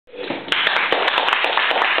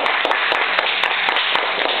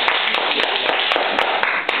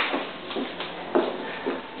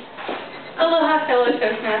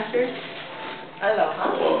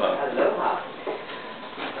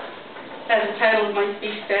title of my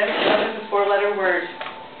speech says, love is a four-letter word.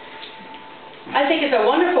 I think it's a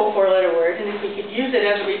wonderful four-letter word, and if we could use it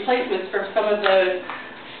as a replacement for some of those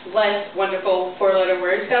less wonderful four-letter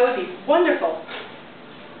words, that would be wonderful.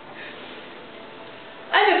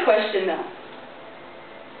 I have a question, though.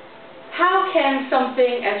 How can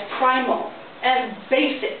something as primal, as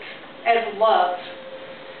basic as love,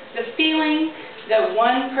 the feeling that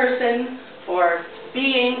one person or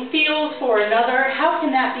being feels for another, how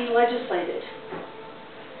can that be legislated?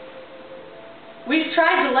 We've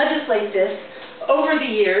tried to legislate this over the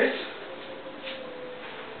years.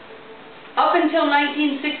 Up until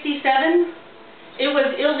 1967, it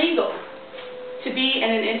was illegal to be in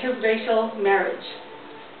an interracial marriage.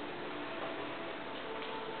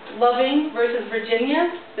 Loving versus Virginia,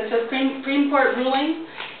 the Supreme Court ruling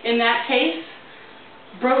in that case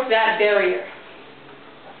broke that barrier.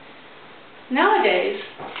 Nowadays,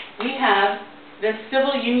 we have the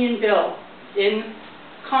Civil Union Bill in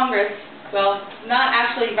Congress. Well, not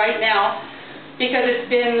actually right now, because it's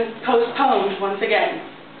been postponed once again.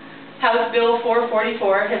 House Bill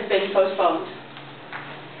 444 has been postponed.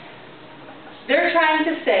 They're trying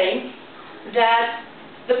to say that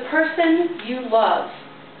the person you love,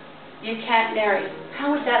 you can't marry.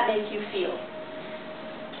 How would that make you feel?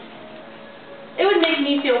 It would make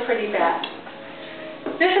me feel pretty bad.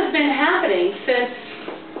 This has been happening since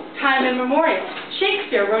time immemorial.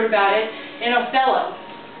 Shakespeare wrote about it in Othello.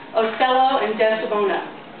 Othello and Desdemona,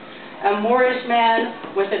 a Moorish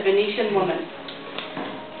man with a Venetian woman.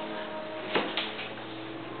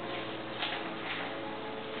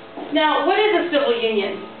 Now, what is a civil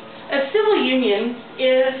union? A civil union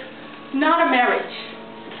is not a marriage.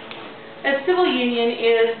 A civil union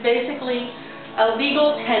is basically a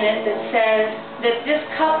legal tenet that says that this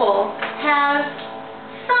couple has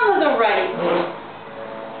some of the rights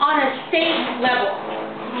on a state level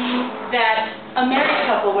that a married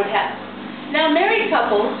couple would have. Now, married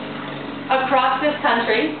couples across this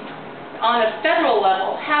country on a federal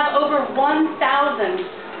level have over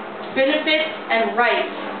 1,000 benefits and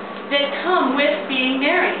rights that come with being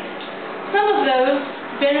married. Some of those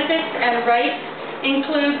benefits and rights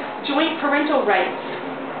include joint parental rights,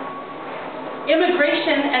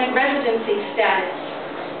 immigration and residency status.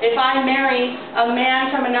 If I marry a man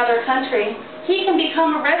from another country, he can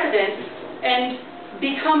become a resident and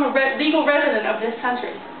become a legal resident of this country.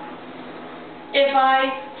 If I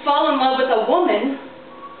fall in love with a woman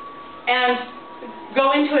and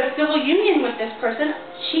go into a civil union with this person,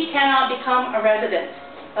 she cannot become a resident,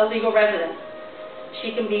 a legal resident.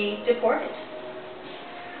 She can be deported.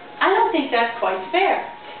 I don't think that's quite fair.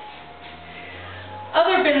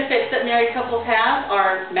 Other benefits that married couples have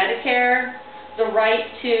are Medicare, the right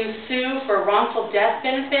to sue for wrongful death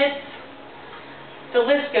benefits. The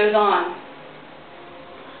list goes on.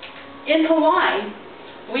 In Hawaii,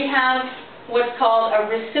 we have what's called a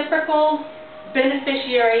reciprocal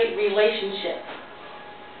beneficiary relationship.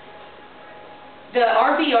 The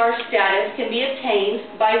RBR status can be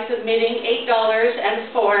obtained by submitting $8 and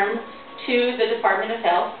a form to the Department of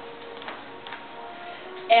Health,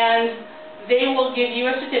 and they will give you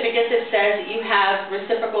a certificate that says that you have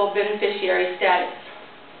reciprocal beneficiary status.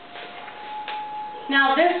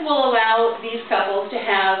 Now, this will allow these couples to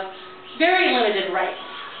have very limited rights.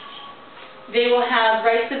 They will have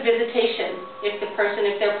rights of visitation if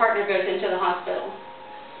their partner goes into the hospital.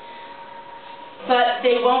 But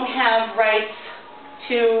they won't have rights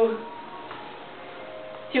to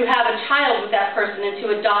have a child with that person and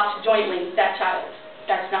to adopt jointly that child.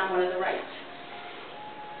 That's not one of the rights.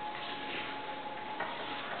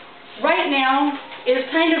 Right now is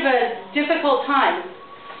kind of a difficult time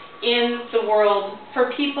in the world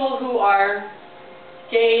for people who are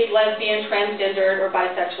gay, lesbian, transgender, or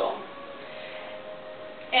bisexual.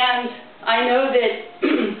 And I know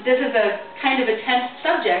that this is a kind of a tense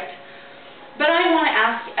subject, but I want to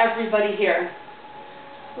ask everybody here,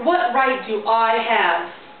 what right do I have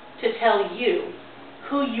to tell you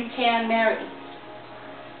who you can marry?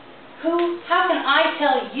 How can I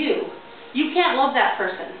tell you you can't love that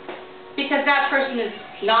person because that person is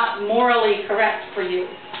not morally correct for you?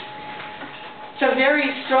 It's a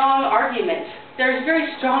very strong argument. There's very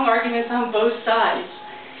strong arguments on both sides.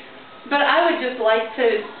 But I would just like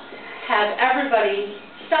to have everybody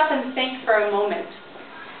stop and think for a moment.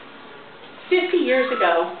 50 years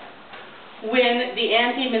ago, when the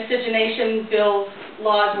anti-miscegenation bill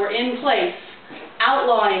laws were in place,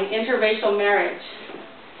 outlawing interracial marriage,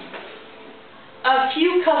 a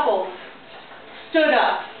few couples stood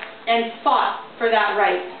up and fought for that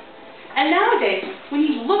right. And nowadays, when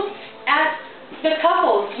you look at the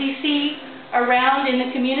couples we see around in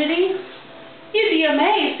the community, you'd be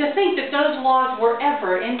amazed to think that those laws were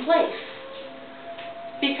ever in place.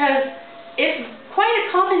 Because it's quite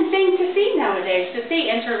a common thing to see nowadays, to see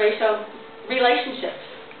interracial relationships.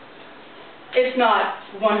 It's not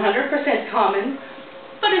 100% common,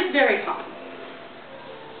 but it's very common.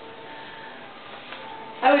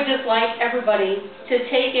 I would just like everybody to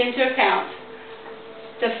take into account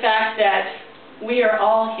the fact that we are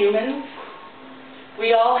all humans.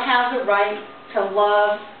 We all have the right to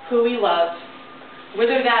love who we love,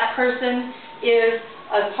 whether that person is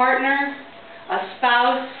a partner, a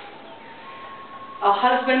spouse, a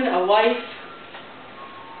husband, a wife.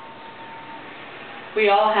 We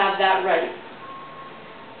all have that right.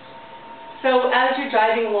 So as you're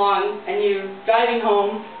driving along and you're driving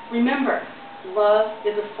home, remember, love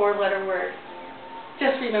is a 4-letter word.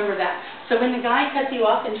 Just remember that. So when the guy cuts you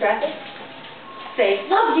off in traffic, say,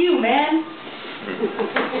 "Love you, man."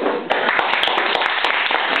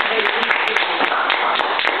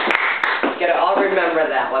 Gotta all remember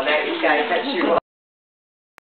that one. That guy cuts you off.